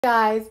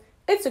Guys,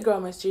 it's your girl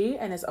Miss G,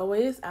 and as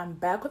always, I'm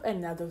back with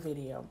another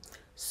video.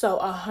 So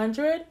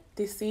 100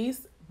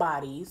 deceased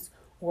bodies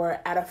were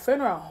at a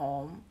funeral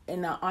home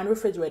in an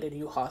unrefrigerated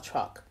U-Haul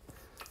truck.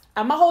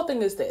 And my whole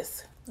thing is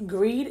this: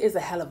 greed is a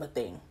hell of a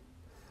thing.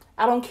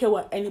 I don't care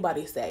what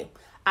anybody say.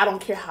 I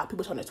don't care how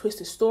people try to twist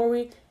the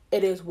story.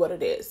 It is what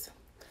it is.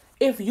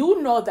 If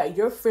you know that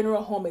your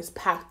funeral home is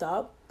packed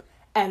up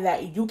and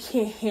that you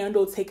can't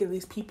handle taking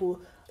these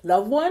people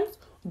loved ones,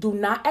 do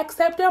not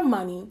accept their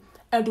money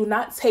and do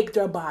not take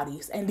their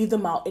bodies and leave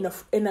them out in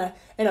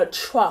a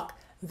truck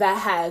that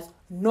has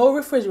no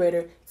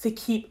refrigerator to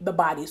keep the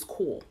bodies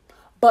cool.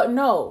 But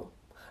no,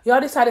 y'all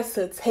decided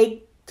to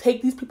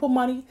take these people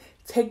money,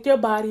 take their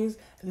bodies,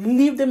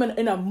 leave them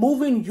in a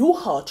moving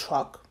U-Haul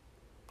truck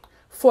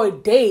for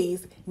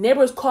days.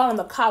 Neighbors calling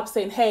the cops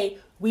saying, hey,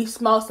 we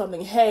smell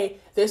something. Hey,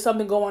 there's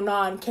something going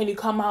on. Can you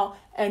come out?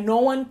 And no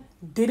one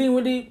didn't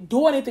really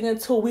do anything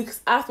until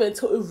weeks after,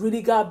 until it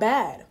really got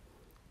bad.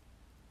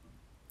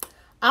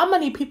 I'm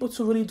gonna need people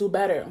to really do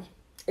better.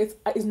 It's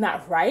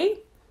not right.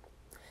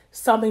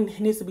 Something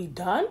needs to be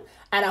done.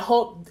 And I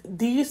hope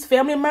these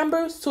family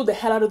members sue the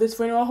hell out of this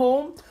funeral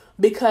home,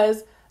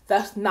 because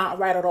that's not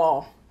right at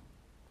all.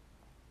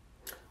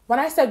 When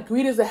I said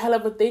greed is a hell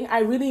of a thing, I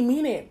really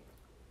mean it.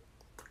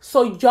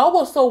 So y'all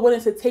were so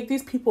willing to take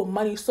these people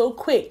money so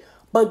quick,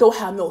 but don't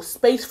have no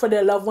space for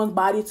their loved one's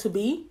body to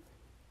be.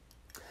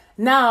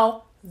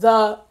 Now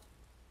the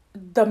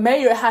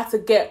mayor had to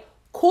get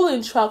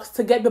cooling trucks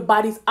to get the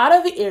bodies out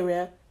of the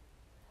area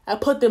and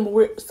put them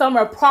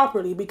somewhere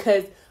properly,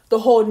 because the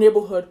whole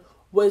neighborhood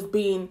was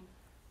being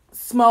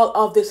smelled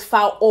of this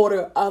foul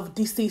odor of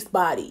deceased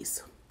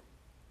bodies.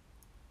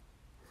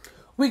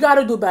 We got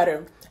to do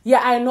better. Yeah,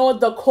 I know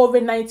the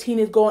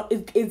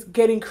COVID-19 is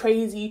getting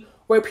crazy,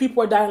 where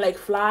people are dying like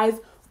flies,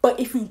 but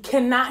if you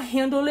cannot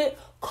handle it,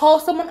 call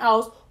someone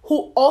else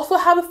who also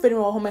have a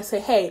funeral home and say,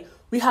 hey,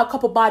 we have a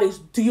couple bodies.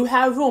 Do you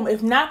have room?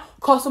 If not,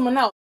 call someone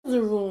else.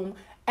 The room.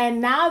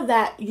 And now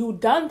that you've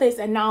done this,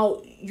 and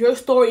now your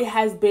story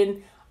has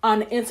been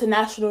on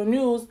international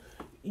news,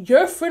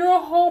 your funeral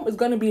home is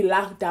going to be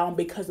locked down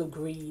because of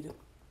greed.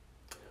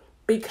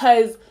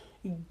 Because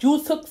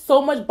you took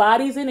so much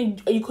bodies in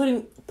and you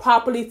couldn't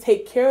properly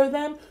take care of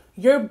them,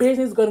 your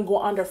business is going to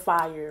go under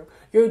fire.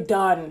 You're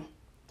done.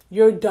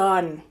 You're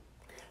done.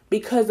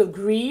 Because of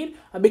greed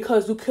and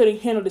because you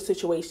couldn't handle the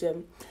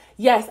situation.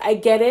 Yes, I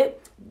get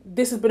it.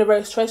 This has been a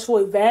very stressful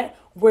event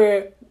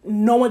where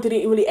no one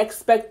didn't really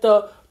expect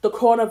the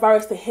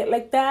coronavirus to hit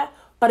like that.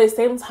 But at the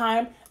same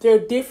time, there are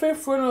different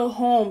funeral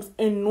homes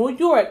in New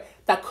York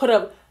that could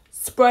have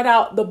spread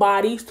out the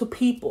bodies to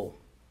people.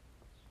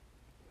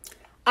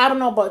 I don't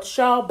know about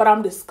y'all, but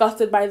I'm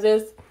disgusted by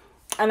this.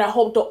 And I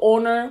hope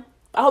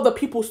the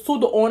people sue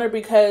the owner,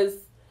 because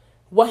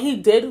what he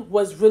did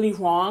was really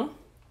wrong.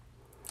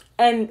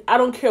 And I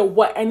don't care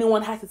what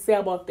anyone has to say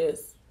about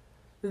this.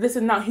 This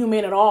is not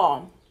humane at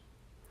all.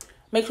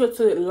 Make sure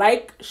to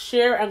like,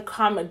 share, and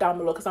comment down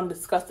below, because I'm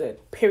disgusted.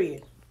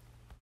 Period.